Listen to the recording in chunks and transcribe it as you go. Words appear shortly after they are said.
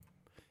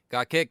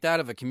Got kicked out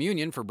of a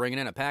communion for bringing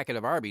in a packet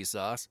of Arby's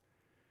sauce.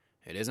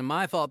 It isn't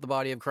my fault the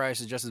body of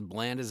Christ is just as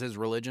bland as his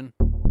religion.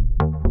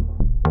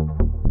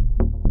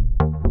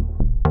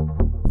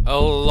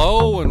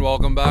 Hello and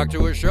welcome back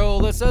to a show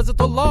that says that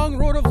the long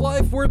road of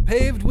life were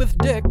paved with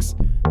dicks.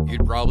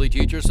 You'd probably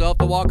teach yourself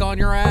to walk on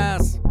your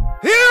ass.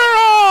 Here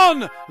on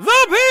the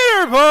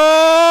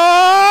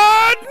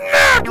PeterPod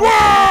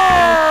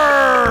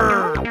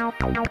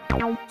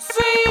Network!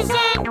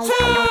 Season 2!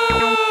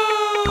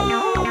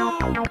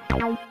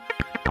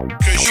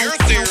 Because your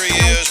theory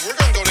is we're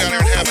going to go down there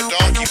and have a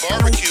donkey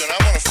barbecue and I'm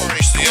going to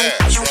furnish the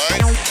ass,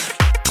 right?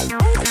 You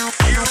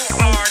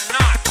are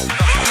not.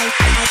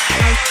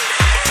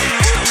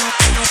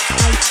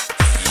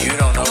 You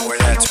don't know where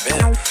that's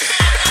been.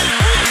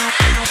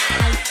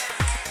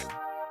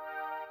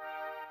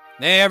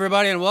 Hey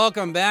everybody and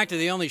welcome back to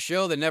the only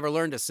show that never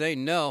learned to say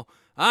no.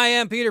 I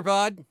am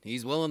PeterPod,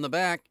 he's Will in the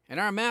back, and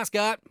our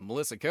mascot,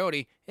 Melissa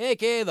Cody,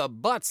 aka the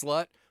Butt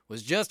Slut,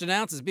 was just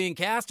announced as being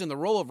cast in the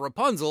role of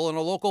Rapunzel in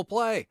a local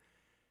play.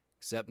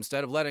 Except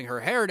instead of letting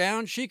her hair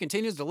down, she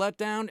continues to let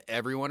down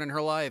everyone in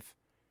her life.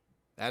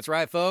 That's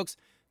right folks,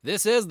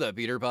 this is the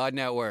PeterPod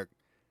Network.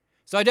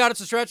 So I doubt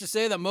it's a stretch to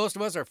say that most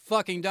of us are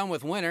fucking done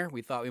with winter.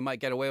 We thought we might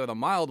get away with a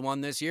mild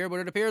one this year,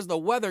 but it appears the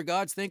weather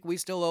gods think we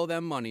still owe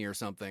them money or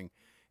something,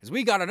 as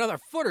we got another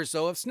foot or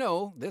so of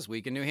snow this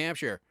week in New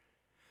Hampshire.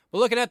 But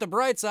looking at the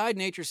bright side,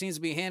 nature seems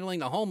to be handling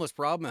the homeless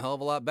problem a hell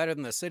of a lot better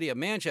than the city of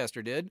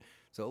Manchester did,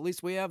 so at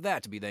least we have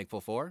that to be thankful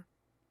for.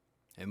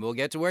 And we'll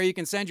get to where you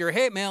can send your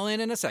hate mail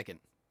in a second.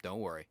 Don't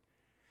worry.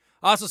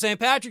 Also, St.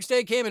 Patrick's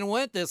Day came and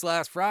went this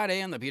last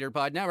Friday on the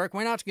PeterPod Network.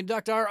 Went out to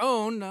conduct our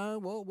own,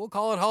 we'll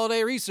call it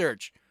holiday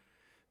research.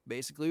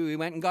 Basically, we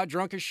went and got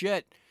drunk as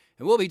shit.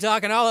 And we'll be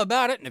talking all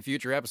about it in a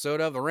future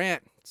episode of The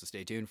Rant, so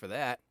stay tuned for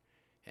that.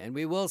 And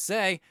we will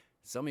say,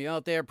 some of you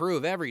out there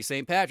prove every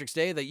St. Patrick's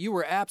Day that you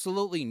were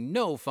absolutely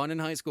no fun in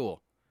high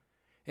school.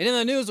 And in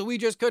the news that we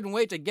just couldn't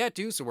wait to get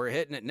to, so we're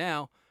hitting it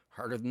now,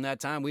 harder than that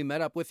time we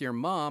met up with your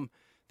mom,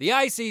 the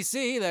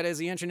ICC, that is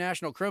the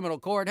International Criminal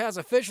Court, has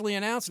officially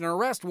announced an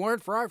arrest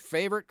warrant for our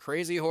favorite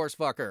crazy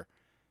horsefucker.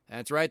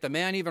 That's right, the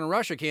man even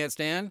Russia can't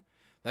stand.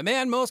 The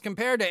man most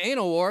compared to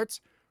anal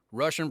warts,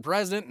 Russian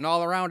president and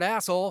all-around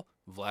asshole,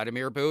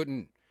 Vladimir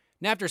Putin.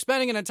 And after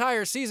spending an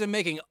entire season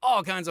making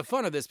all kinds of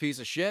fun of this piece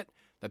of shit,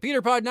 the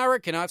PeterPod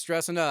Network cannot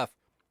stress enough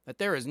that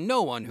there is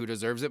no one who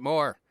deserves it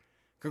more.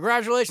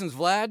 Congratulations,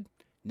 Vlad.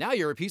 Now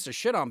you're a piece of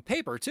shit on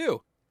paper,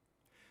 too.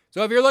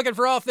 So if you're looking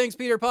for all things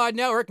PeterPod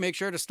Network, make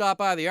sure to stop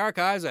by the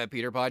archives at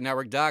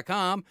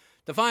PeterPodNetwork.com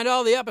to find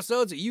all the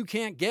episodes that you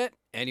can't get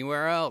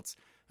anywhere else,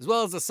 as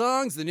well as the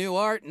songs, the new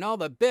art, and all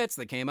the bits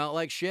that came out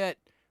like shit.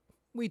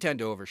 We tend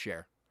to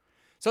overshare.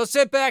 So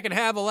sit back and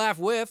have a laugh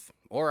with,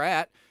 or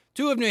at,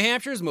 two of New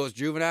Hampshire's most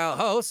juvenile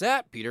hosts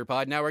at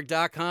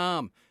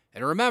PeterPodNetwork.com.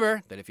 And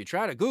remember that if you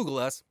try to Google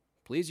us,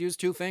 please use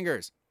two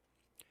fingers.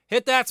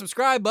 Hit that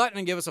subscribe button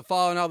and give us a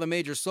follow on all the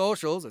major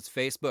socials. It's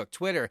Facebook,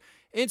 Twitter,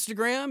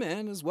 Instagram,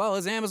 and as well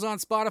as Amazon,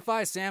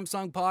 Spotify,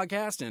 Samsung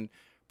Podcast, and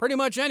pretty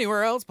much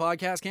anywhere else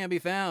podcasts can be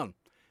found.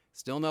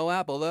 Still no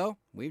Apple, though.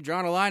 We've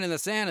drawn a line in the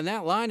sand, and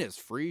that line is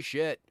free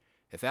shit.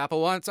 If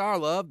Apple wants our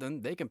love,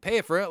 then they can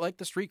pay for it like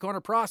the street corner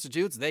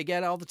prostitutes they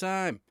get all the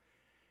time.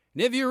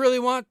 And if you really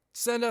want to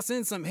send us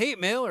in some hate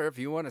mail, or if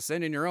you want to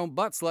send in your own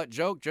butt slut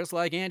joke just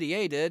like Andy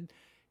A. did,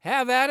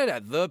 have at it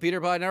at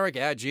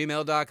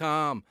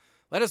thepeterpodnetwork@gmail.com.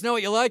 Let us know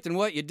what you liked and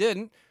what you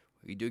didn't.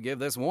 We do give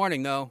this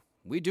warning, though.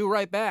 We do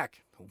write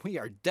back. We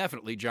are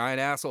definitely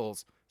giant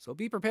assholes, so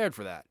be prepared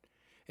for that.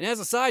 And as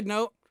a side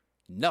note,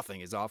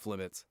 nothing is off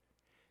limits.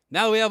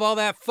 Now that we have all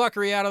that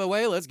fuckery out of the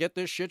way, let's get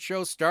this shit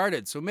show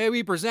started. So may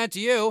we present to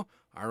you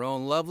our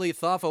own lovely,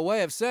 thoughtful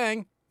way of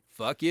saying,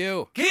 fuck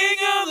you. King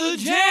of the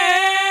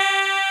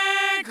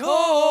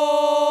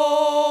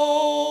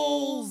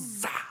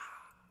Jackholes!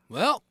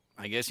 Well,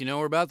 I guess you know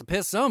we're about to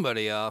piss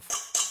somebody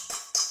off.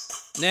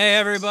 Hey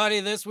everybody,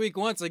 this week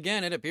once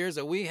again it appears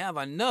that we have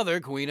another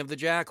Queen of the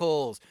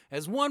Jackholes,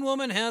 as one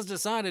woman has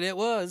decided it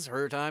was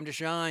her time to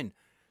shine.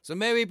 So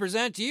may we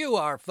present to you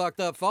our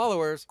fucked up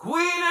followers,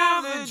 Queen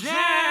of the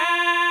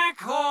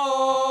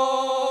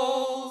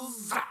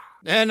Jackholes!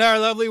 And our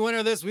lovely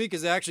winner this week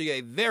is actually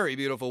a very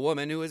beautiful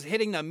woman who is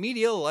hitting the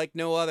media like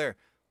no other.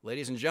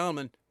 Ladies and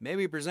gentlemen, may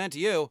we present to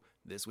you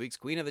this week's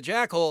Queen of the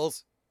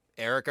Jackholes,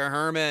 Erica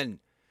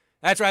Herman.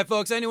 That's right,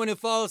 folks. Anyone who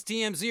follows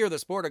TMZ or the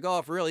sport of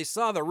golf really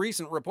saw the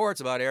recent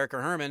reports about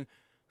Erica Herman,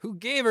 who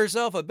gave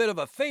herself a bit of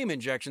a fame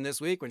injection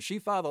this week when she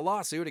filed a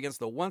lawsuit against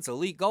the once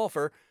elite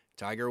golfer,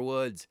 Tiger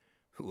Woods,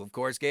 who of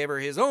course gave her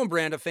his own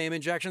brand of fame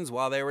injections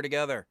while they were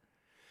together.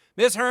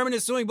 Miss Herman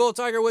is suing both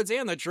Tiger Woods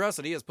and the trust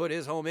that he has put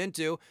his home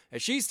into,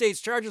 as she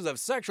states charges of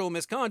sexual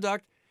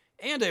misconduct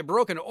and a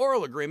broken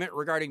oral agreement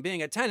regarding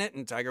being a tenant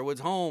in Tiger Woods'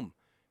 home.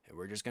 And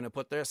we're just going to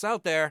put this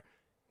out there.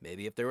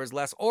 Maybe if there was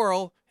less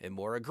oral and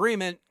more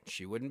agreement,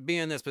 she wouldn't be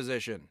in this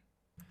position.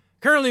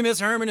 Currently, Miss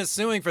Herman is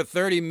suing for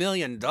 $30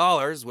 million,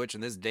 which in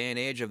this day and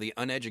age of the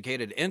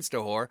uneducated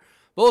insta-whore,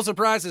 both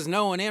surprises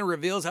no one and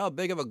reveals how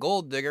big of a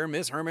gold digger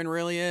Miss Herman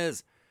really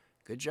is.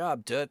 Good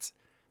job, Toots.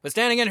 But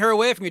standing in her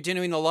way from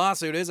continuing the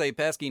lawsuit is a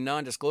pesky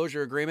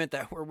non-disclosure agreement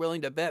that we're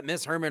willing to bet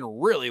Miss Herman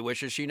really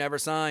wishes she never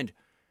signed.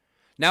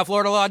 Now,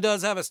 Florida law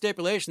does have a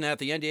stipulation that if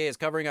the NDA is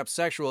covering up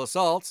sexual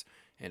assaults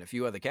and a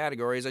few other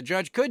categories, a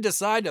judge could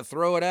decide to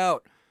throw it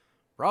out.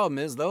 Problem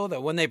is, though,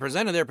 that when they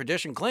presented their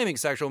petition claiming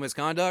sexual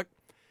misconduct,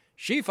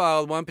 she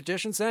filed one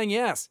petition saying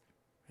yes,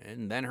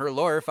 and then her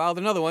lawyer filed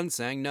another one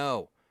saying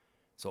no.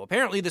 So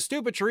apparently the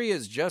stupid tree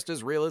is just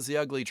as real as the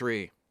ugly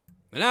tree.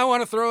 And I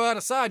want to throw out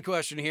a side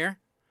question here.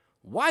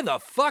 Why the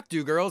fuck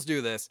do girls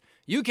do this?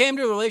 You came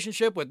to a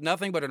relationship with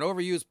nothing but an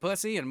overused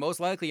pussy and most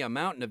likely a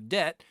mountain of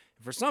debt,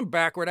 and for some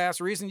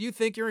backward-ass reason you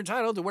think you're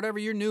entitled to whatever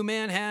your new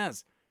man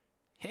has.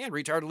 And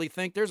retardedly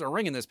think there's a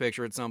ring in this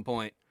picture at some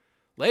point.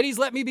 Ladies,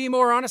 let me be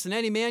more honest than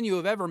any man you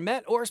have ever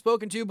met or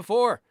spoken to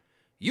before.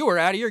 You are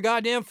out of your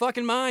goddamn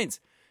fucking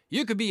minds.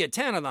 You could be a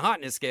 10 on the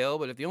hotness scale,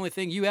 but if the only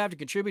thing you have to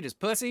contribute is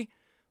pussy,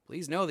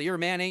 please know that your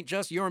man ain't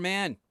just your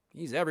man.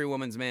 He's every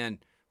woman's man.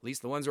 At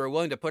least the ones who are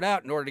willing to put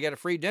out in order to get a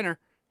free dinner.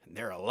 And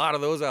there are a lot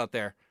of those out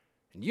there.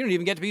 And you don't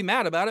even get to be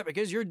mad about it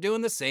because you're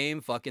doing the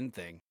same fucking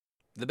thing.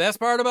 The best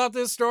part about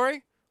this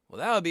story? Well,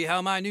 that would be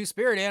how my new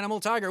spirit animal,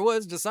 Tiger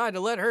Woods, decided to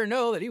let her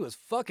know that he was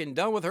fucking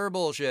done with her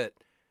bullshit.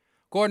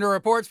 According to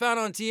reports found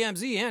on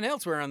TMZ and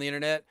elsewhere on the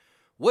internet,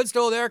 Woods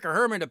told Erica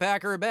Herman to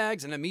pack her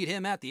bags and to meet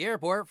him at the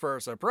airport for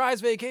a surprise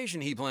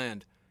vacation he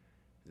planned.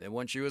 Then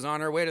once she was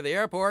on her way to the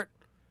airport,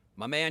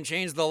 my man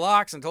changed the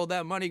locks and told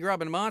that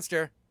money-grubbing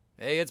monster,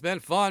 "Hey, it's been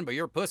fun, but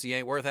your pussy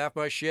ain't worth half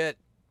my shit."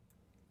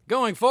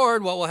 Going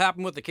forward, what will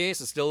happen with the case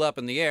is still up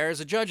in the air, as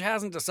the judge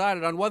hasn't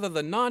decided on whether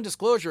the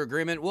non-disclosure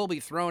agreement will be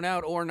thrown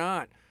out or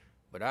not.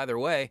 But either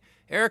way,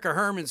 Erica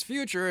Herman's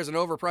future as an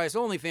overpriced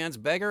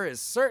OnlyFans beggar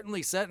is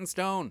certainly set in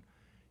stone.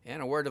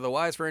 And a word to the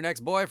wise for her next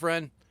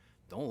boyfriend,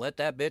 don't let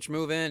that bitch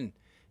move in.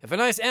 If a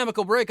nice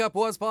amicable breakup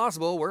was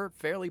possible, we're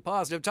fairly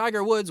positive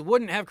Tiger Woods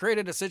wouldn't have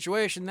created a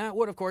situation that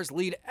would, of course,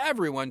 lead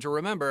everyone to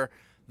remember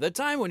the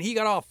time when he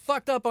got all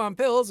fucked up on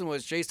pills and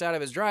was chased out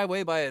of his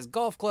driveway by his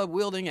golf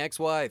club-wielding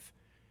ex-wife.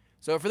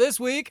 So for this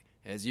week,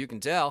 as you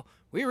can tell,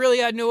 we really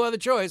had no other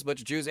choice but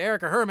to choose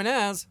Erica Herman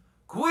as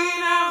Queen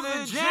of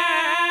the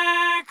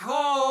Jackholes.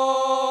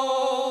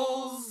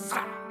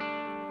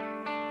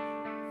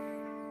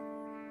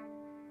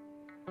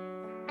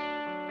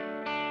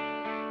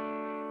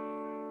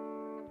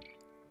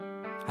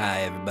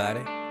 Hi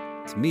everybody,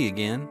 it's me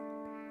again,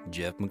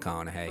 Jeff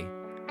McConaughey,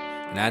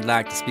 and I'd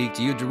like to speak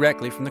to you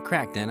directly from the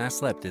crack den I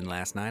slept in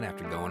last night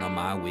after going on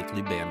my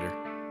weekly bender.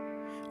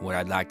 What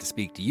I'd like to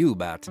speak to you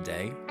about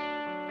today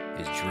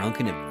is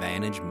Drunken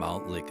Advantage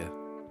Malt Liquor.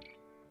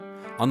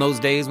 On those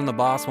days when the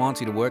boss wants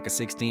you to work a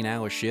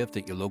 16-hour shift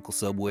at your local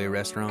Subway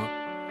restaurant,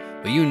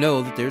 but you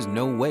know that there's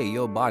no way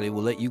your body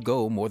will let you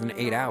go more than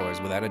 8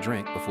 hours without a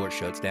drink before it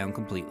shuts down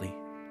completely,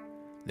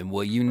 then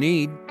what you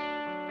need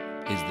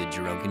is the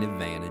Drunken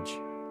Advantage.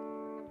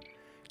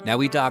 Now,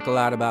 we talk a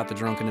lot about the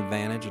Drunken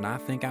Advantage, and I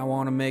think I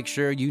want to make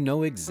sure you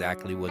know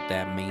exactly what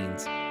that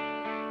means.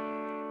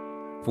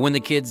 For when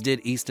the kids did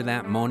Easter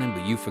that morning,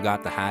 but you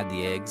forgot to hide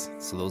the eggs,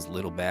 so those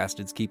little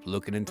bastards keep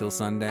looking until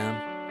sundown.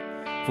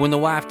 For when the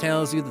wife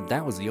tells you that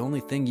that was the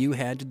only thing you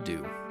had to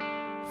do.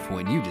 For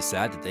when you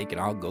decide that they can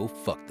all go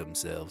fuck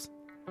themselves.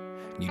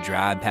 You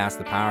drive past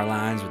the power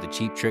lines with a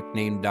cheap trick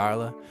named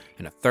Darla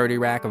and a 30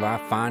 rack of our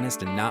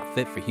finest and not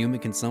fit for human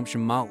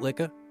consumption malt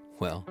liquor.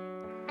 Well,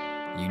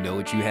 you know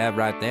what you have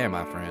right there,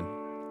 my friend.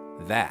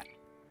 That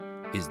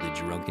is the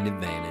Drunken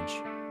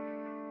Advantage.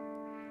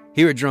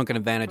 Here at Drunken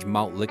Advantage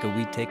Malt Liquor,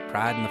 we take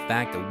pride in the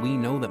fact that we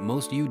know that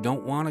most of you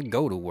don't want to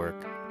go to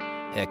work.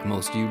 Heck,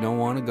 most of you don't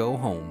want to go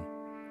home.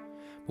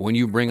 But when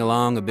you bring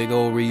along a big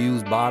old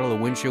reused bottle of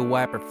windshield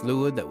wiper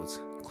fluid that was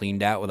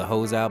cleaned out with a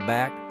hose out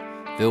back,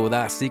 filled with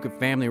our secret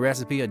family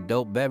recipe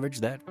adult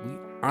beverage that we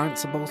aren't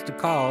supposed to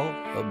call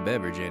a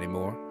beverage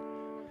anymore,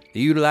 it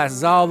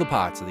utilizes all the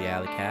parts of the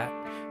alley cat,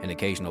 an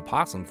occasional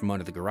possum from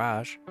under the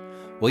garage,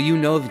 well, you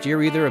know that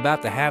you're either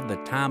about to have the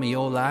time of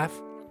your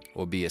life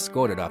or be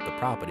escorted off the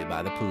property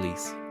by the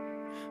police.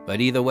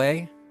 But either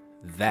way,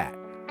 that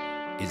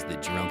is the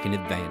Drunken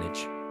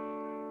Advantage.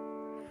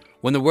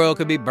 When the world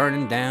could be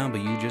burning down,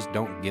 but you just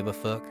don't give a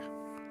fuck,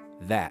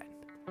 that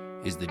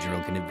is the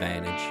Drunken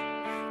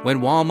Advantage. When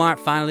Walmart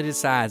finally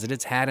decides that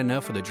it's had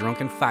enough of the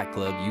drunken fight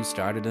club you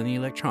started in the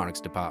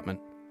electronics department,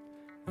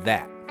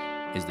 that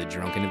is the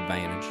Drunken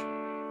Advantage.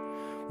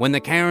 When the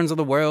Karens of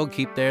the world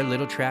keep their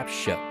little traps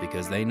shut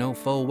because they know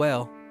full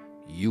well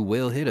you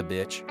will hit a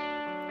bitch,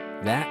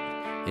 that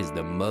is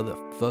the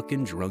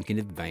motherfucking Drunken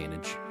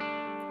Advantage.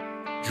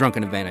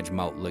 Drunken Advantage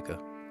Malt Liquor.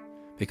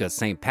 Because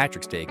St.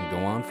 Patrick's Day can go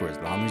on for as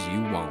long as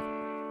you want.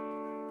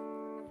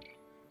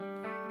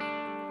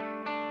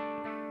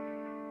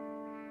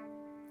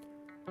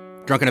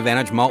 Drunken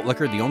Advantage Malt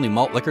Liquor, the only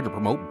malt liquor to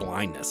promote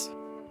blindness.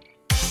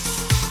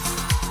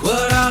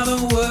 What are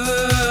the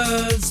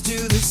words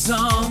to this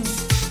song?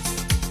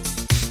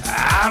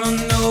 I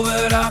don't know,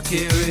 but I'll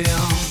carry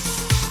on.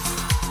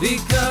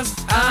 Because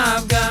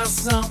I've got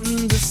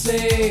something to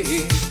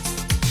say.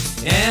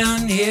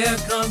 And here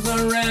comes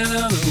the rant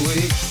of the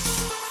week.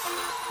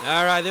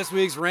 All right, this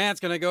week's rant's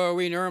going to go where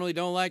we normally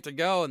don't like to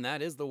go, and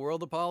that is the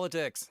world of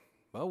politics.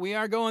 But we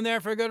are going there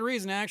for a good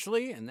reason,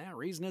 actually, and that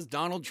reason is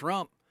Donald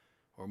Trump.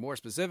 Or more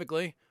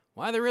specifically,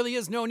 why there really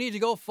is no need to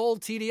go full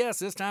TDS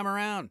this time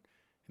around.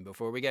 And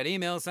before we got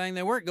emails saying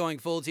they weren't going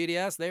full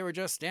TDS, they were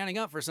just standing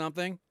up for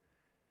something.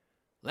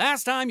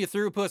 Last time you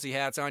threw pussy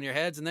hats on your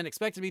heads and then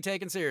expected to be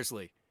taken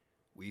seriously.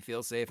 We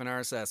feel safe in our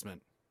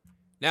assessment.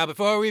 Now,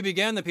 before we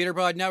begin, the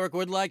PeterPod Network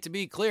would like to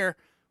be clear.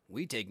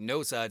 We take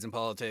no sides in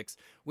politics.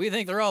 We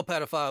think they're all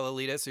pedophile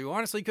elitists who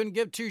honestly couldn't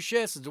give two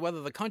shits as to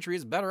whether the country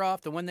is better off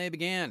than when they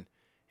began.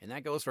 And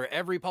that goes for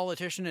every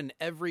politician in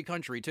every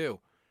country, too.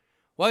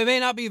 While we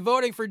may not be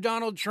voting for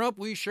Donald Trump,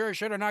 we sure as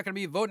shit are not going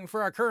to be voting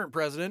for our current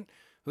president,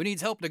 who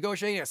needs help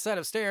negotiating a set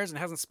of stairs and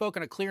hasn't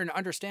spoken a clear and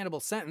understandable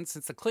sentence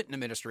since the Clinton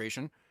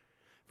administration.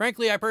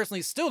 Frankly, I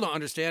personally still don't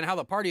understand how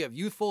the party of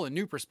youthful and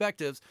new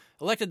perspectives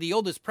elected the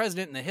oldest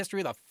president in the history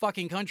of the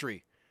fucking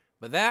country.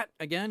 But that,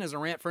 again, is a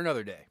rant for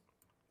another day.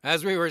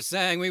 As we were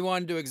saying, we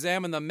wanted to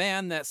examine the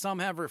man that some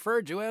have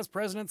referred to as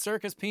President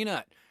Circus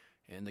Peanut,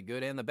 and the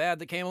good and the bad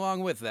that came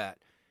along with that.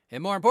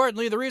 And more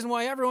importantly, the reason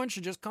why everyone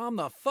should just calm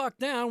the fuck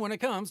down when it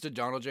comes to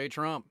Donald J.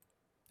 Trump.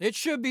 It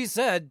should be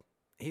said,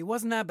 he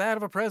wasn't that bad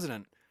of a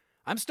president.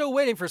 I'm still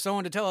waiting for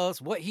someone to tell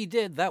us what he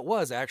did that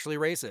was actually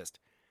racist.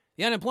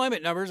 The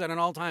unemployment numbers at an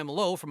all-time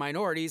low for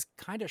minorities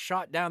kind of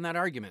shot down that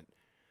argument.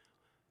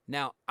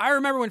 Now, I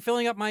remember when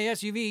filling up my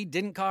SUV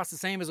didn't cost the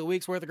same as a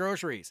week's worth of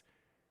groceries.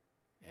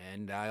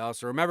 And I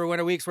also remember when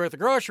a week's worth of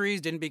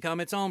groceries didn't become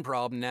its own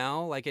problem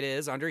now, like it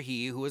is under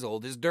he who is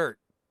old as dirt.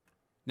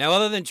 Now,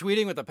 other than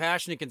tweeting with the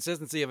passion and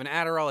consistency of an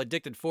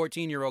Adderall-addicted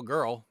 14-year-old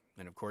girl,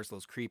 and of course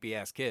those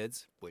creepy-ass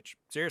kids, which,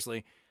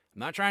 seriously, I'm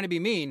not trying to be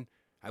mean,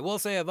 I will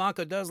say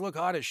Ivanka does look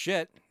hot as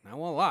shit. I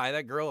won't lie,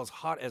 that girl is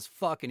hot as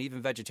fuck, and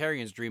even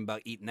vegetarians dream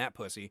about eating that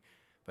pussy.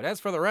 But as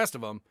for the rest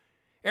of them,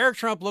 Eric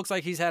Trump looks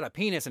like he's had a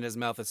penis in his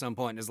mouth at some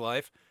point in his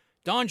life.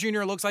 Don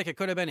Jr. looks like it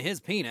could have been his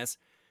penis.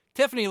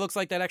 Tiffany looks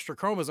like that extra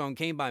chromosome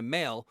came by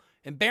mail,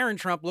 and Barron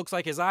Trump looks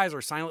like his eyes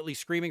are silently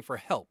screaming for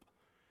help.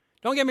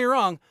 Don't get me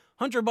wrong,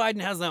 Hunter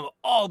Biden has them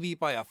all beat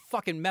by a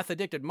fucking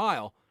meth-addicted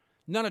mile.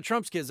 None of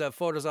Trump's kids have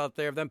photos out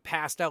there of them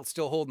passed out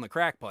still holding the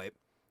crack pipe.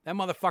 That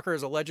motherfucker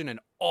is a legend in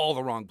all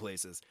the wrong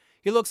places.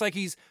 He looks like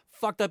he's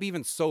fucked up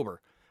even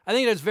sober. I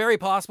think it's very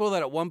possible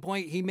that at one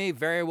point he may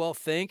very well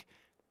think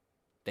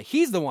that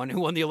he's the one who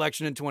won the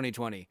election in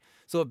 2020.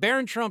 So if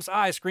Barron Trump's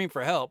eyes scream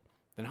for help,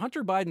 then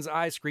Hunter Biden's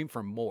eyes scream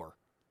for more.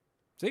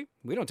 See,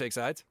 we don't take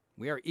sides.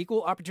 We are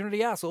equal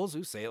opportunity assholes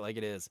who say it like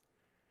it is.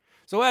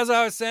 So as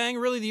I was saying,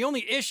 really the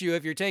only issue,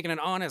 if you're taking an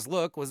honest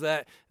look, was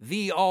that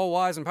the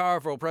all-wise and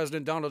powerful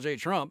President Donald J.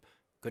 Trump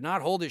could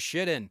not hold his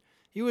shit in.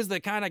 He was the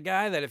kind of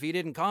guy that if he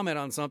didn't comment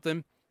on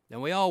something, then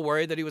we all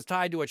worried that he was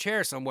tied to a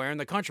chair somewhere and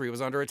the country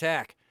was under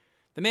attack.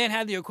 The man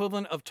had the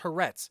equivalent of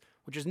Tourette's,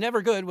 which is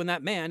never good when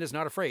that man is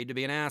not afraid to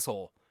be an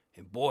asshole.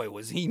 And boy,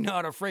 was he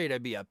not afraid to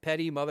be a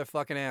petty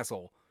motherfucking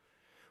asshole.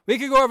 We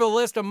could go over the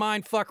list of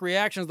mindfuck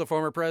reactions the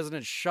former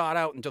president shot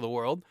out into the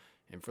world.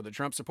 And for the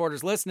Trump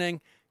supporters listening,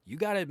 you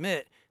gotta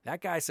admit,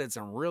 that guy said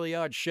some really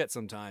odd shit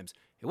sometimes.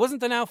 It wasn't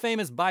the now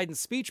famous Biden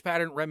speech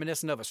pattern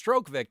reminiscent of a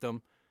stroke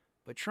victim,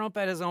 but Trump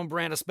had his own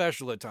brand of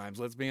special at times,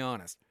 let's be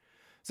honest.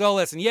 So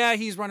listen, yeah,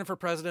 he's running for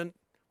president,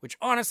 which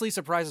honestly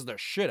surprises the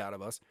shit out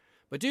of us.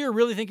 But do you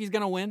really think he's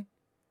gonna win?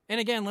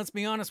 And again, let's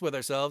be honest with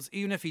ourselves,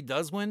 even if he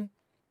does win,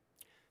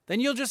 then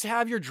you'll just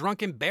have your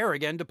drunken bear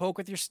again to poke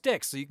with your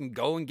stick so you can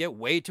go and get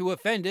way too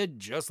offended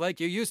just like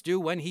you used to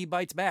when he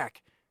bites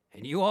back.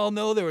 And you all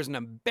know there was an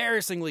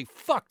embarrassingly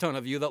fuck ton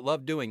of you that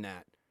loved doing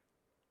that.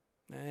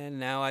 And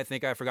now I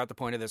think I forgot the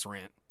point of this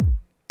rant.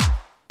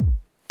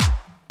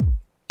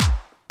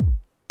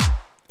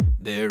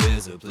 There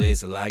is a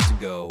place I like to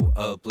go,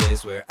 a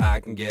place where I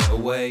can get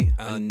away,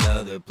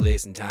 another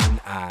place in time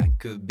I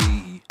could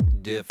be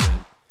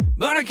different.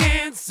 But I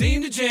can't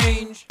seem to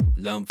change.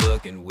 I'm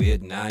fucking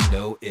weird and I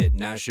know it,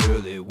 and I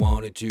surely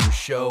wanted to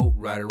show.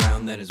 Right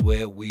around then is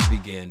where we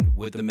begin,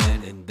 with the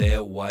men in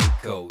their white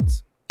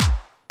coats.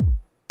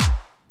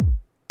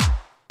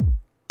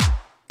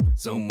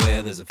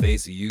 Somewhere there's a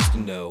face you used to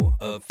know,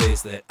 a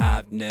face that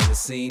I've never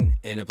seen,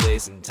 in a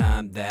place and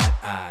time that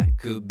I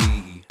could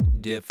be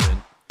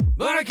different.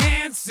 But I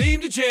can't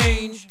seem to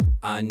change.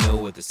 I know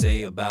what to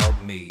say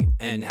about me,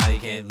 and how you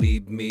can't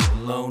leave me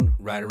alone.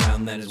 Right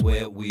around then is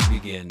where we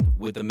begin,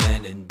 with the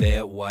men in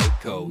their white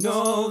coats.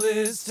 All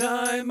this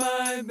time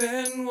I've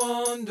been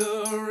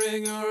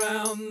wandering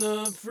around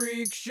the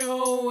freak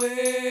show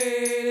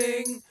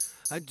waiting.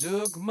 I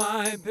took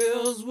my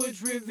pills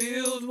which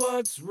revealed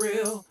what's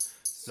real.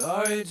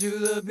 Sorry to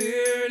the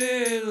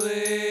bearded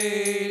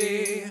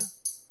lady.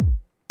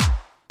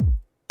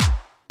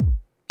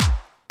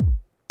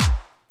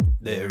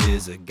 There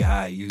is a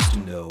guy I used to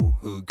know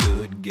who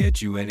could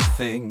get you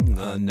anything.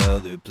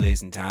 Another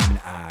place and time and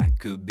I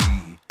could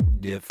be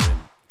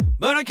different.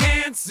 But I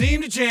can't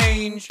seem to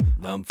change.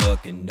 I'm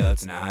fucking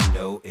nuts and I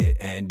know it,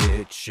 and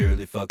it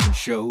surely fucking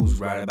shows.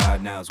 Right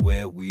about now is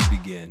where we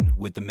begin,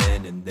 with the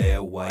men in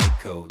their white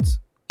coats.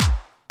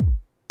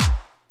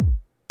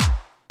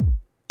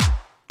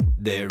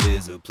 There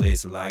is a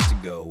place I like to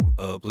go,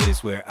 a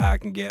place where I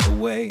can get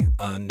away,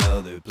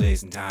 another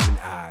place and time and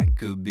I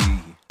could be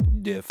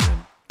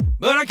different.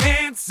 But I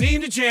can't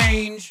seem to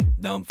change.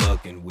 I'm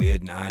fucking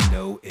weird and I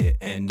know it,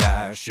 and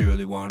I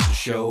surely want to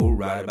show.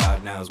 Right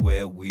about now's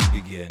where we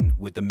begin,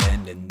 with the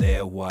men in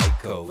their white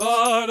coats.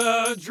 Fought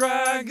a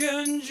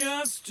dragon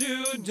just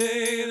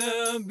today,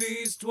 the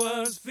beast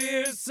was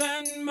fierce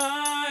and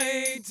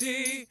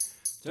mighty.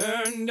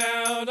 Turned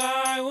out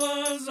I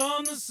was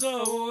on the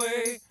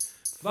subway,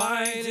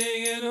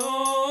 fighting an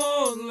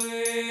old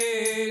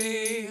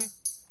lady.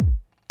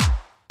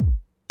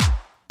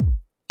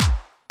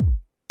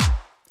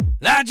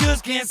 I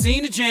just can't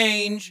seem to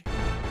change.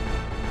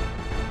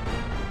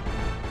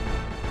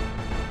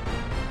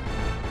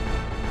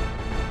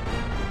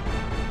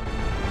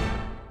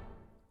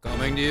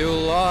 Coming to you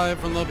live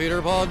from the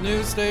PeterPod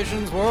News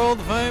Station's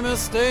world-famous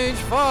Stage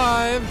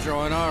 5.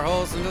 Join our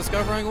host in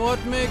discovering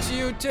what makes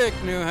you tick,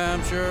 New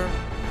Hampshire.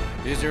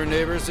 Is your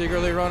neighbor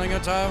secretly running a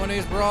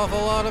Taiwanese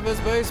brothel out of his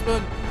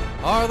basement?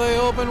 Are they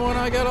open when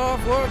I get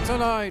off work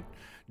tonight?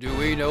 Do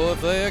we know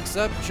if they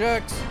accept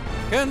checks?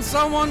 Can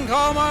someone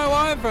call my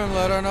wife and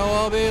let her know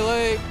I'll be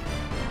late?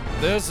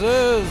 This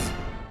is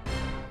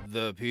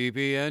the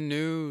PPN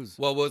News.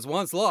 What was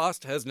once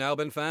lost has now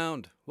been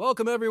found.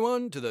 Welcome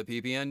everyone to the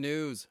PPN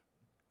News.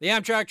 The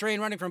Amtrak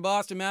train running from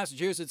Boston,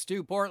 Massachusetts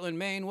to Portland,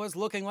 Maine was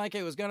looking like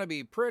it was going to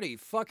be pretty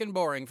fucking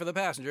boring for the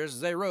passengers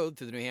as they rode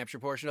through the New Hampshire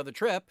portion of the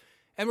trip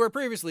and were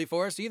previously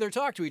forced to either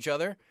talk to each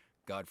other,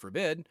 God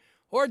forbid,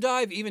 or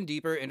dive even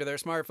deeper into their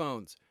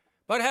smartphones.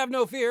 But have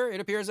no fear, it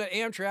appears that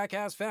Amtrak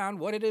has found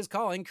what it is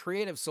calling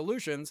creative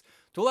solutions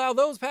to allow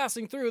those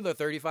passing through the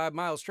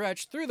 35-mile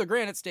stretch through the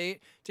Granite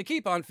State to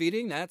keep on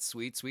feeding that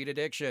sweet, sweet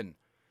addiction.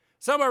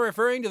 Some are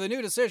referring to the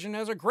new decision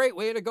as a great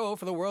way to go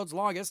for the world's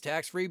longest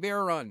tax-free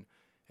beer run.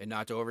 And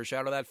not to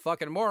overshadow that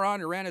fucking moron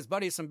who ran his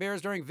buddies some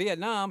beers during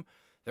Vietnam,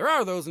 there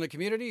are those in the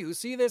community who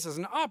see this as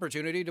an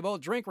opportunity to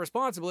both drink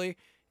responsibly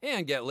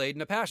and get laid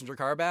in a passenger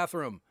car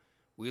bathroom.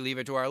 We leave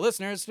it to our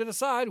listeners to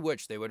decide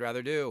which they would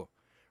rather do.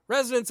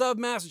 Residents of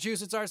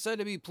Massachusetts are said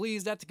to be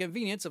pleased at the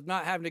convenience of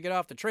not having to get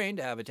off the train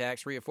to have a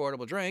tax-free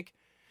affordable drink,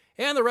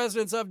 and the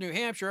residents of New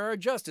Hampshire are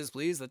just as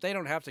pleased that they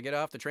don't have to get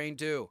off the train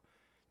too.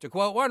 To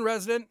quote one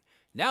resident,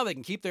 now they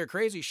can keep their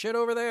crazy shit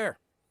over there.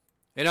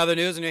 In other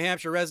news, a New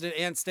Hampshire resident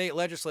and state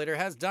legislator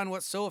has done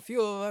what so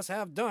few of us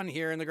have done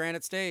here in the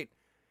Granite State.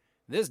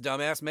 This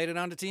dumbass made it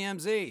onto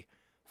TMZ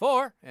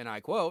for, and I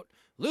quote,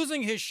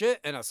 losing his shit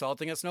and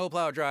assaulting a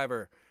snowplow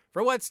driver,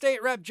 for what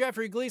State Rep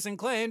Jeffrey Gleason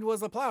claimed was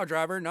the plow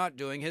driver not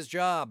doing his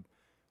job.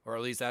 Or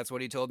at least that's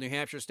what he told New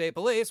Hampshire State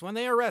Police when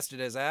they arrested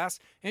his ass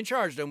and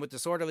charged him with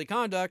disorderly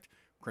conduct,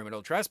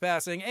 criminal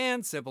trespassing,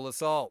 and simple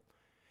assault.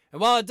 And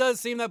while it does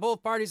seem that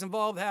both parties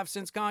involved have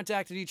since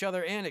contacted each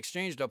other and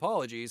exchanged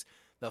apologies,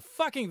 the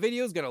fucking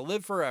video is going to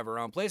live forever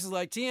on places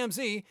like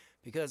TMZ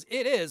because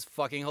it is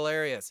fucking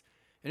hilarious.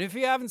 And if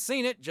you haven't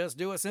seen it, just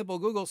do a simple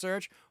Google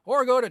search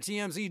or go to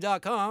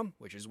tmz.com,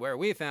 which is where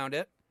we found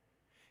it.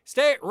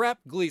 State Rep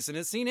Gleason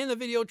is seen in the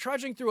video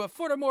trudging through a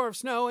foot or more of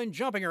snow and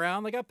jumping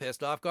around like a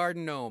pissed-off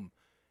garden gnome.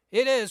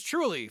 It is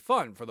truly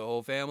fun for the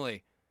whole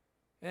family.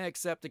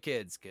 Except the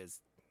kids,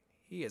 because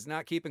he is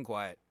not keeping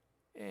quiet.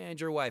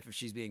 And your wife if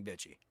she's being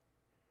bitchy.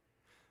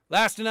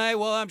 Last tonight,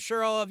 well, I'm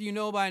sure all of you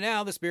know by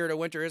now, the spirit of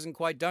winter isn't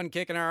quite done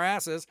kicking our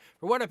asses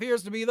for what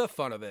appears to be the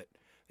fun of it.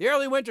 The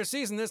early winter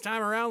season this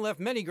time around left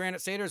many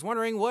Granite Staters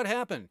wondering what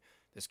happened.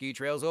 The ski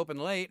trails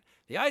opened late,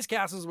 the ice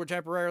castles were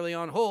temporarily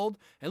on hold,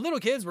 and little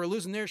kids were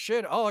losing their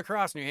shit all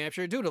across New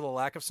Hampshire due to the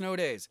lack of snow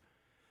days.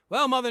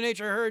 Well, Mother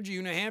Nature heard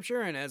you, New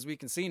Hampshire, and as we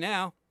can see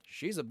now,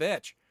 she's a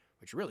bitch,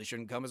 which really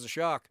shouldn't come as a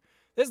shock.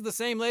 This is the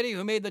same lady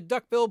who made the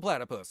duck-billed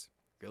platypus.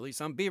 Really,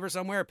 some beaver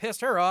somewhere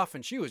pissed her off,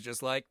 and she was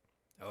just like,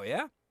 oh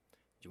yeah?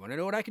 Do you want to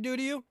know what I can do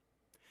to you?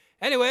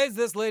 Anyways,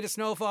 this latest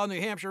snowfall,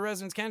 New Hampshire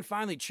residents can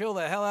finally chill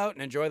the hell out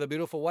and enjoy the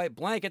beautiful white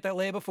blanket that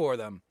lay before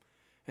them.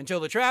 Until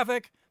the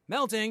traffic,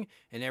 melting,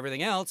 and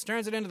everything else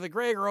turns it into the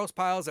gray gross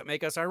piles that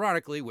make us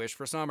ironically wish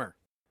for summer.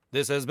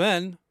 This has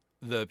been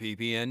the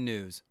PPN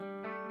News.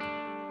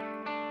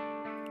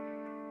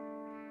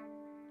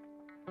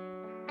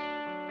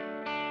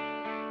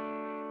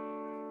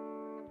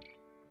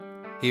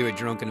 Here at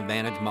Drunken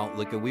Advantage Malt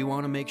Liquor, we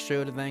want to make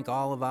sure to thank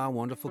all of our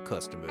wonderful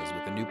customers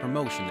with a new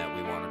promotion that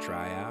we want to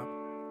try out.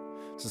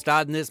 So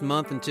starting this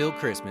month until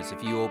Christmas,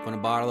 if you open a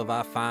bottle of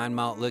our fine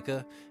malt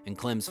liquor and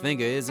Clem's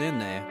finger is in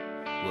there,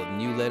 well,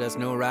 then you let us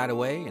know right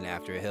away, and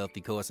after a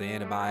healthy course of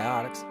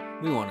antibiotics,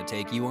 we want to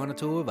take you on a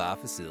tour of our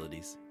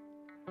facilities.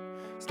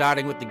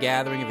 Starting with the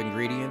gathering of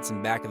ingredients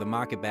in back of the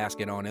market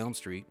basket on Elm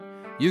Street,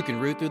 you can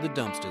root through the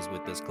dumpsters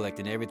with us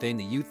collecting everything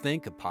that you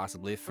think could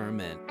possibly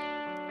ferment,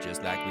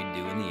 just like we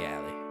do in the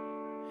alley.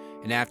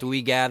 And after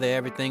we gather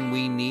everything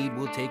we need,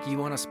 we'll take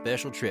you on a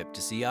special trip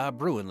to see our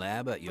brewing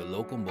lab at your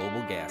local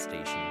mobile gas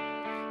station,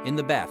 in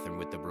the bathroom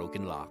with the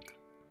broken lock.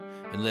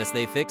 Unless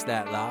they fix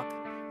that lock,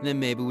 then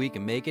maybe we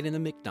can make it in the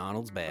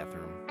McDonald's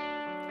bathroom.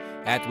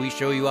 After we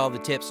show you all the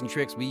tips and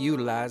tricks we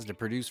utilize to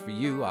produce for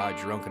you our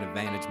Drunken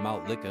Advantage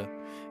Malt Liquor,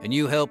 and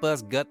you help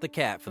us gut the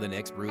cat for the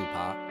next brew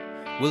pot,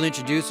 we'll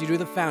introduce you to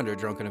the founder of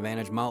Drunken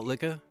Advantage Malt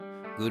Liquor,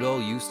 good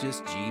old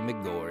Eustace G.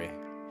 McGorry.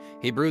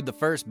 He brewed the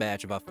first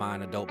batch of our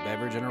fine adult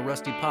beverage in a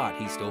rusty pot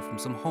he stole from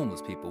some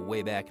homeless people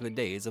way back in the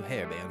days of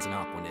hairbands and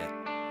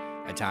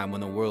Aquanet, a time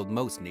when the world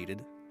most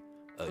needed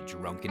a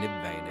drunken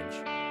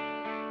advantage.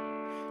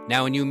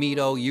 Now when you meet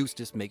old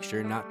Eustace, make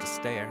sure not to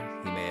stare.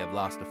 He may have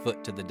lost a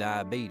foot to the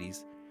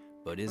diabetes,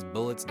 but his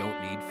bullets don't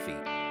need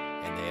feet,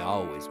 and they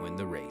always win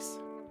the race.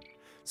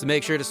 So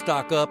make sure to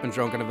stock up on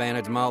Drunken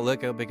Advantage Malt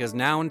Liquor, because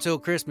now until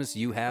Christmas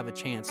you have a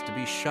chance to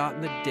be shot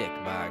in the dick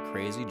by a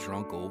crazy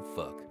drunk old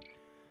fuck.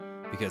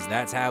 Because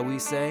that's how we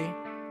say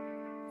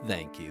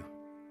thank you.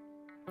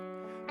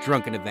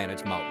 Drunken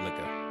Advantage Malt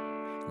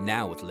Liquor,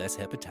 now with less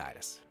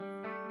hepatitis.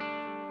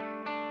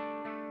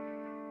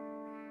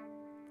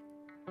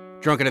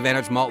 Drunken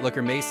Advantage Malt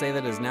Liquor may say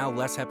that it is now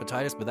less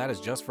hepatitis, but that is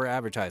just for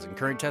advertising.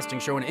 Current testing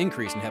show an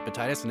increase in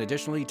hepatitis, and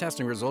additionally,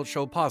 testing results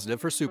show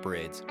positive for Super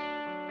AIDS.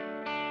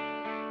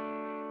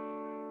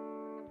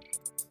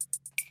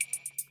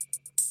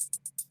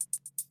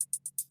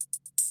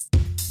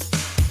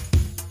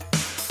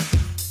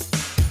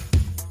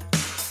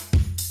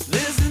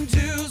 Listen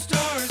to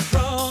stories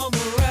from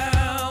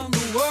around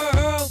the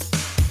world.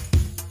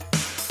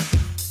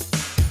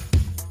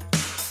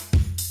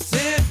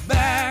 Sit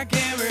back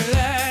and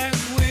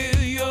relax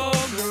with your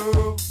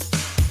girl.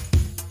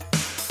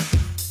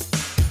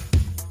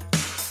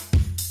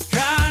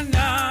 Try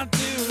not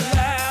to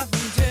laugh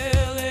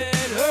until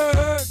it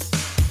hurts.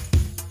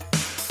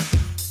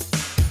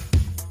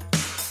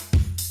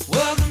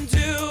 Welcome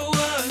to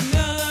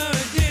another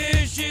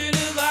edition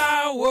of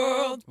Our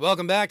World.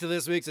 Welcome back to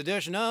this week's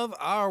edition of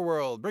Our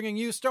World, bringing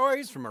you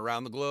stories from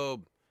around the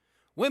globe.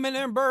 Women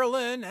in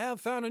Berlin have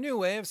found a new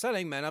way of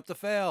setting men up to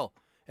fail,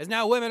 as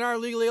now women are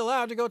legally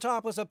allowed to go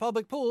topless at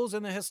public pools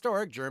in the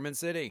historic German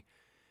city.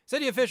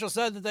 City officials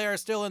said that they are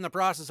still in the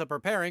process of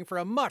preparing for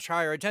a much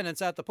higher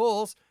attendance at the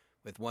pools,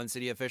 with one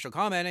city official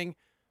commenting,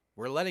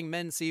 "We're letting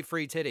men see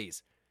free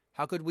titties.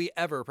 How could we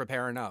ever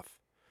prepare enough?"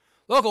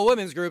 Local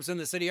women's groups in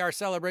the city are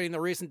celebrating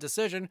the recent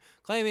decision,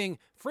 claiming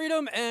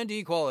freedom and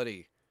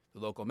equality. The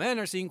local men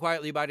are seen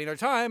quietly biding their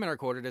time and are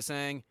quoted as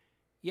saying,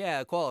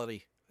 "Yeah,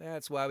 equality.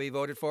 That's why we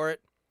voted for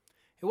it.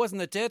 It wasn't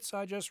the tits,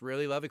 I just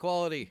really love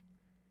equality."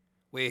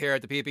 We here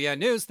at the PPN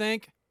News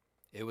think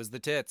it was the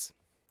tits.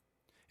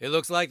 It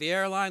looks like the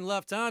airline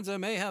Lufthansa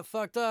may have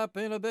fucked up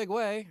in a big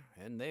way,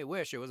 and they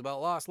wish it was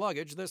about lost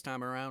luggage this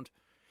time around.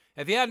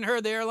 If you hadn't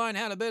heard, the airline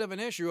had a bit of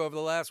an issue over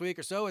the last week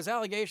or so, as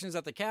allegations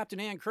that the captain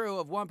and crew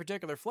of one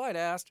particular flight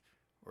asked,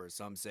 or as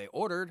some say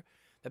ordered,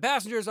 the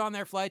passengers on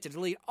their flight to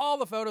delete all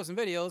the photos and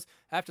videos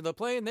after the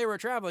plane they were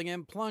traveling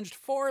in plunged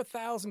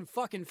 4,000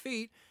 fucking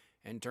feet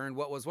and turned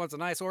what was once a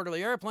nice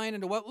orderly airplane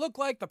into what looked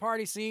like the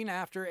party scene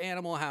after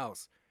Animal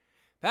House.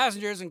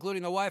 Passengers,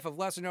 including the wife of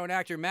lesser-known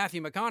actor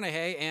Matthew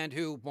McConaughey, and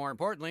who, more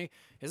importantly,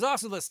 is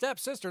also the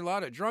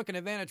step-sister-in-law to Drunken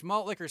Advantage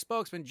Malt Liquor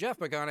spokesman Jeff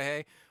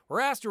McConaughey,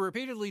 were asked to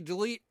repeatedly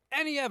delete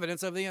any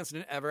evidence of the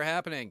incident ever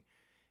happening.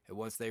 And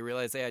once they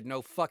realized they had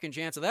no fucking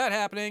chance of that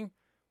happening,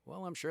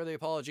 well, I'm sure the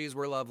apologies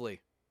were lovely.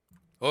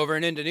 Over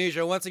in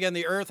Indonesia, once again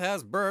the earth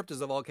has burped as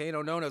the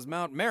volcano known as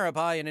Mount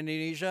Merapi in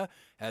Indonesia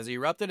has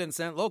erupted and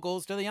sent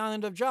locals to the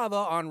island of Java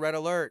on red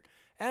alert,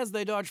 as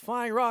they dodge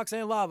flying rocks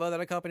and lava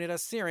that accompanied a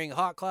searing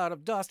hot cloud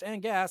of dust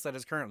and gas that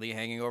is currently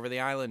hanging over the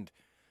island.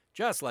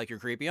 Just like your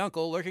creepy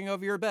uncle lurking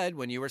over your bed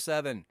when you were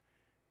 7.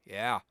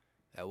 Yeah,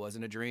 that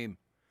wasn't a dream.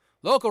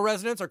 Local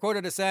residents are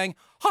quoted as saying,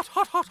 "Hot,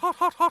 hot, hot, hot,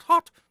 hot, hot,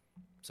 hot."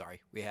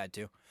 Sorry, we had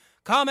to.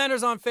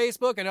 Commenters on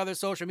Facebook and other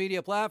social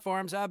media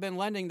platforms have been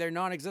lending their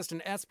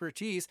non-existent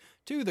expertise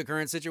to the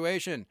current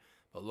situation.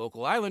 But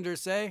local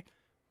islanders say,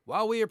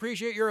 while we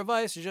appreciate your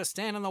advice to just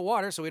stand in the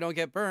water so we don't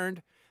get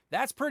burned,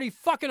 that's pretty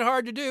fucking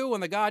hard to do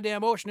when the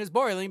goddamn ocean is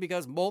boiling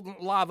because molten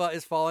lava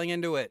is falling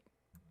into it.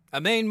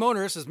 A Maine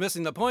motorist is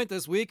missing the point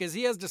this week as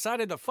he has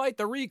decided to fight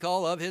the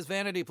recall of his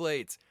vanity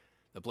plates.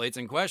 The plates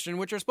in question,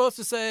 which are supposed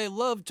to say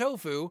 "Love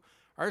Tofu,"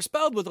 are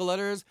spelled with the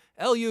letters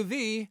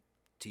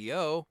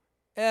LUVTOFU,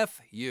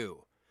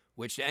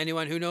 which to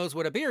anyone who knows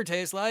what a beer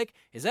tastes like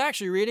is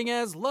actually reading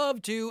as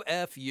 "Love to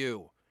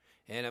FU."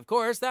 And of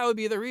course, that would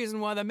be the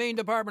reason why the Maine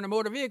Department of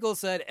Motor Vehicles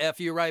said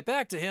 "F you" right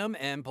back to him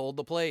and pulled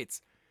the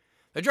plates.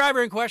 The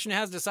driver in question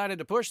has decided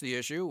to push the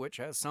issue, which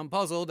has some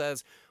puzzled,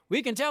 as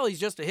we can tell he's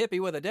just a hippie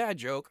with a dad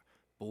joke,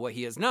 but what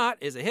he is not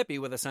is a hippie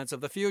with a sense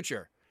of the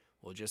future.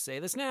 We'll just say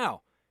this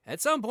now.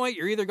 At some point,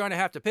 you're either going to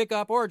have to pick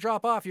up or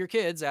drop off your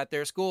kids at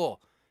their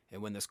school.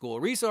 And when the school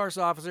resource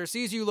officer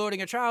sees you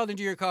loading a child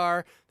into your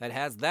car that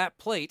has that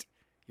plate,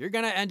 you're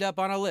going to end up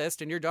on a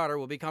list and your daughter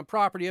will become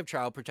property of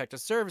Child Protective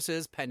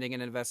Services pending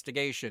an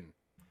investigation.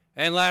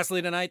 And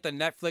lastly tonight, the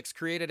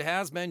Netflix-created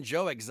has-been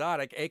Joe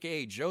Exotic,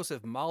 a.k.a.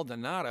 Joseph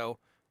Maldonado,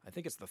 I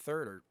think it's the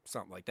third or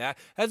something like that,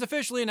 has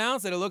officially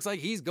announced that it looks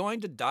like he's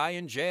going to die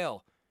in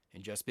jail.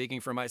 And just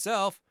speaking for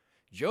myself,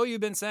 Joe,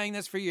 you've been saying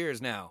this for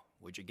years now.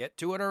 Would you get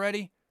to it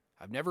already?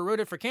 I've never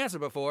rooted for cancer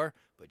before,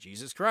 but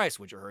Jesus Christ,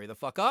 would you hurry the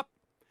fuck up?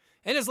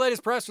 In his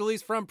latest press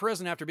release from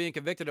prison after being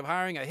convicted of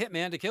hiring a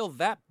hitman to kill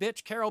that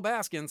bitch Carol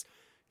Baskins,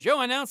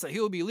 Joe announced that he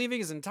will be leaving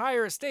his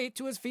entire estate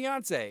to his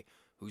fiancée,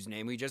 whose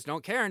name we just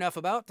don't care enough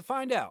about to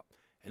find out.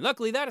 And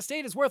luckily that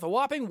estate is worth a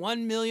whopping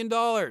 $1 million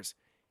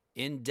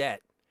in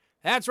debt.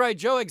 That's right,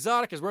 Joe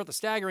Exotic is worth a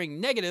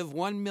staggering negative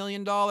 $1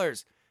 million.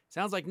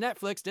 Sounds like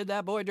Netflix did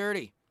that boy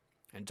dirty.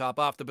 And top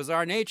off the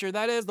bizarre nature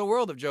that is the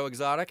world of Joe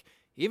Exotic,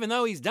 even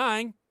though he's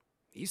dying,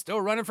 he's still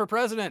running for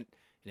president.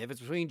 And if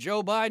it's between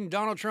Joe Biden,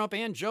 Donald Trump,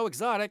 and Joe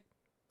Exotic,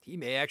 he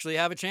may actually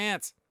have a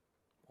chance.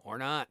 Or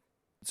not.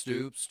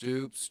 Stupid.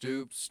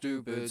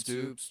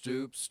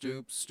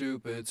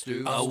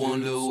 I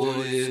wonder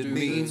what it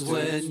means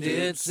when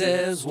it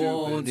says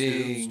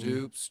warning.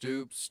 Does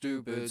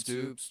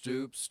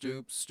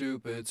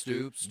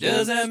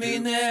that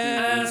mean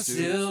that I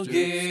still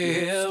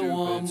get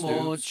one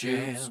more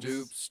chance?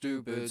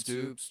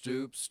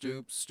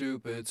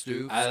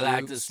 I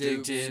like to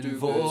stick tin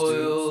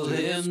foil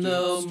in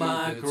the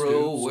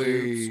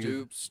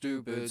microwave,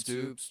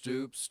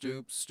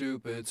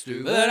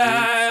 but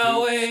I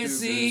always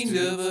seem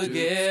to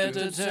forget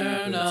to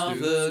turn off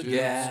the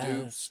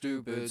gas.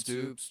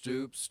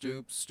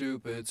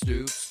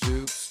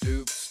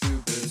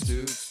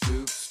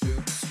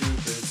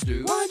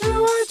 Why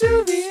do I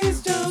do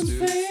these dumb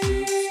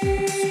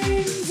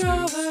things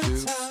all the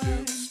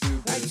time?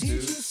 Like teaching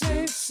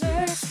safe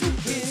sex to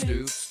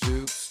kids.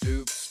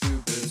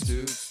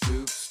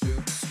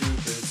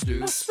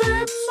 I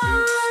spend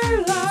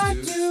my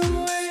life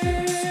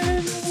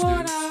doing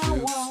what I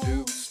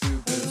want,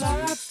 a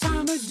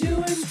lifetime of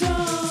doing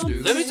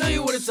dumb. Let me tell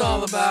you what it's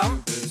all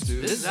about.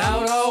 This is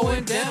how it all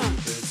went down.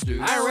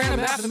 I ran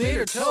a half a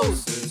meter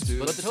toast,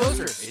 but the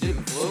toaster, it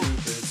didn't float.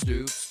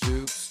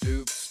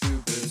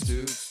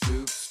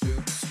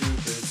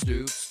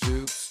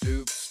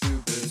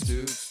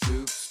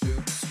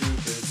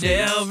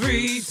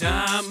 Every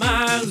time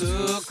I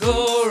look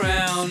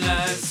around,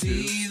 I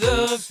see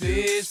the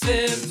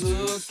faces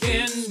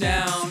looking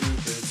down,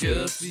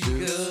 just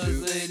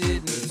because they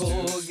didn't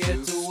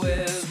forget to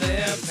wear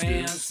their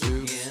pants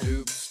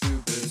again.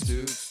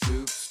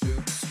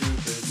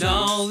 And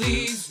all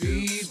these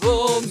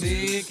people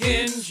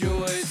making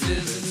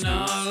choices, and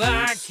all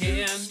I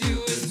can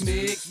do is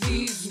make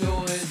these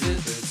noises.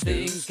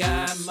 Think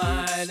I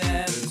might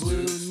have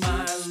glued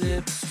my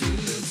lips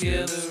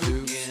together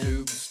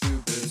again.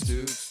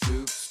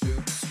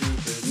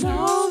 And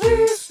all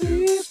these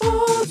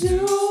people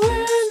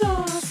doing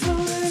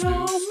awesome, and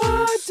all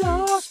my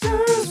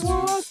doctors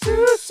want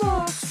to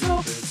talk,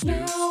 so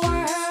now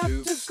I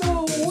have to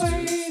go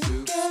away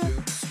to get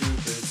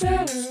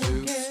better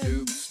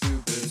again.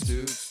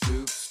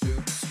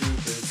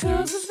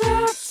 Cause of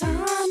that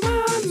time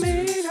I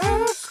made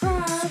her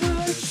cry,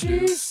 but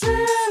she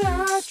said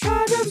I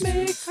tried to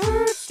make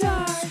her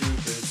die.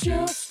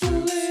 Just a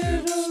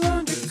little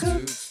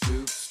undercooked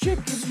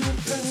chicken, my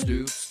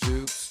friend.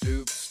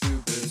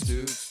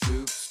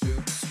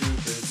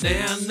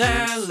 Then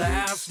that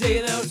last day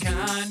that was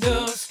kind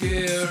of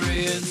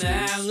scary, and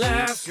that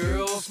last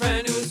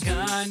girlfriend who was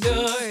kind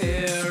of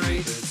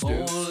hairy.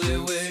 Only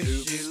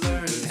wish she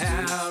learned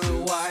how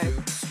to wipe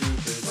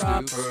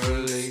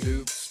properly.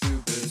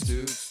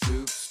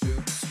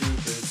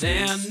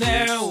 Then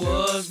there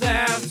was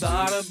that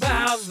thought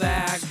about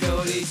that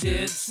goat. He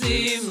did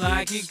seem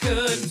like he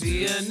could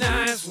be a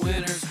nice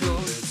winter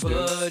coat,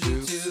 but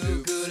he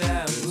too could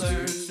have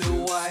learned to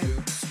wipe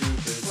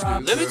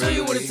properly. Let me tell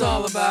you what it's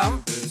all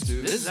about.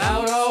 This is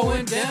how it all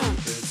went down.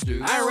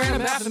 I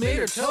ran a half a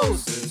meter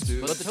toast,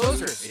 but the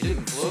toaster, it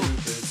didn't float.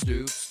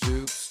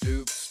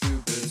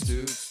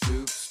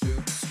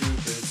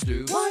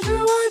 Why do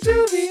I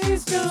do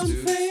these dumb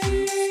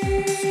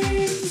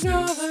things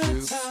all the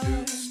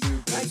time?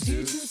 Like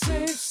teaching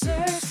safe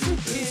sex to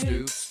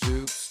kids.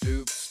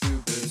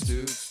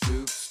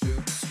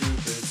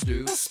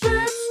 I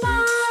spend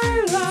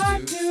my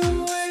life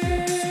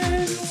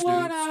doing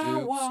what I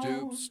want,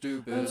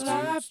 a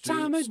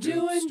lifetime of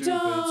doing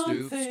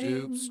dumb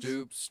things.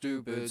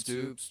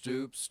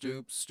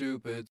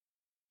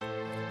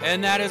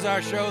 And that is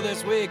our show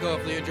this week.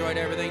 Hopefully you enjoyed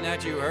everything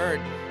that you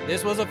heard.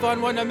 This was a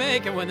fun one to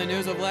make, and when the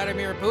news of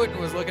Vladimir Putin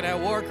was looking at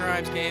war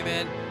crimes came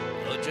in,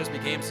 well, it just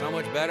became so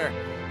much better.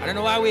 I don't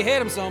know why we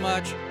hate him so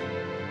much.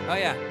 Oh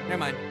yeah, never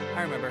mind.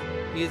 I remember.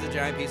 He's a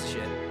giant piece of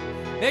shit.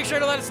 Make sure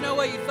to let us know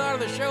what you thought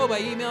of the show by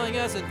emailing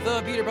us at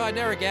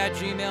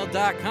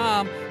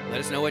thepeterpodnetwork@gmail.com. Let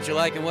us know what you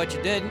like and what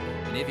you didn't.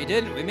 And if you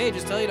didn't, we may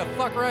just tell you to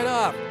fuck right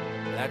off.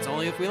 That's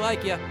only if we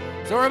like you.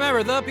 So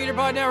remember,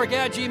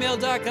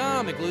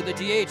 thepeterpodnetwork@gmail.com. Include the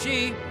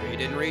THE, or you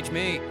didn't reach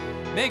me.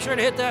 Make sure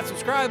to hit that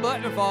subscribe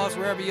button and follow us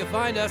wherever you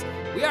find us.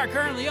 We are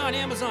currently on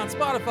Amazon,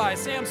 Spotify,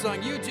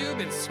 Samsung, YouTube,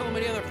 and so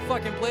many other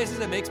fucking places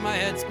that makes my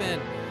head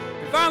spin.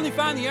 And finally,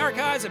 find the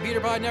archives at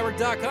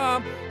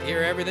PeterPodNetwork.com to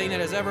hear everything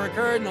that has ever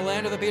occurred in the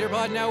land of the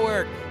PeterPod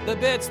Network. The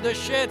bits, the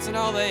shits, and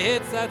all the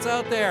hits that's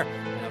out there.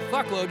 And a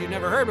fuckload you've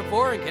never heard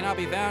before and cannot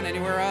be found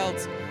anywhere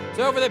else.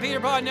 So for the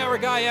PeterPod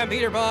Network, I am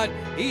PeterPod.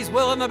 He's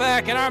Will in the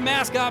back, and our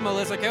mascot,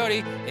 Melissa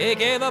Cody,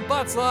 aka the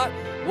Butt Slut,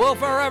 will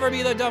forever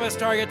be the dumbest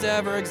target to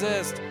ever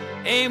exist.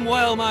 Aim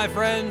well, my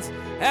friends.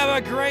 Have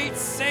a great,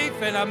 safe,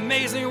 and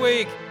amazing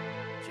week.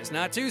 Just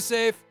not too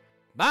safe.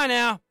 Bye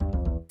now.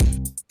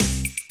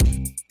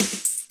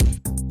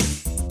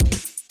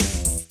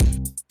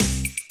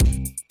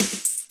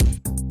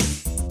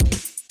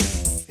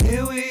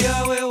 Here we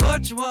are with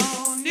what you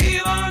want,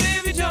 even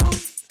if you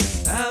don't.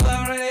 I've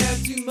already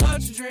had too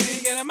much to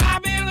drink, and I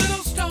might be a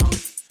little stoned.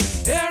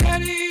 They're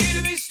ready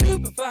to be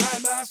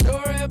stupefied by a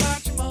story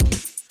about your mom.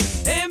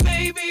 And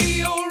maybe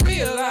you'll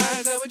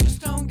realize that we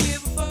just don't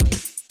give a fuck.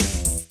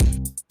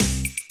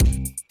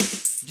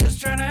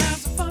 Just trying to have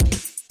some fun.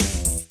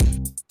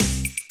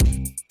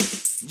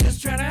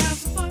 Just trying to have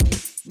some fun.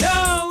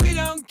 No, we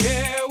don't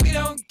care,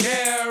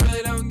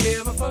 really don't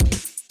give a fuck.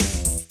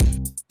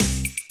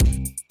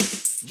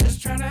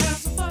 Just trying to have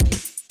some fun.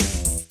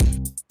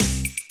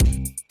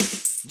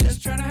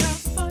 Just trying to have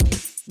some fun.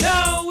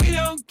 No, we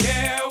don't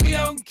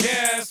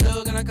care,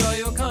 still gonna call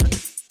you a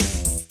cunt.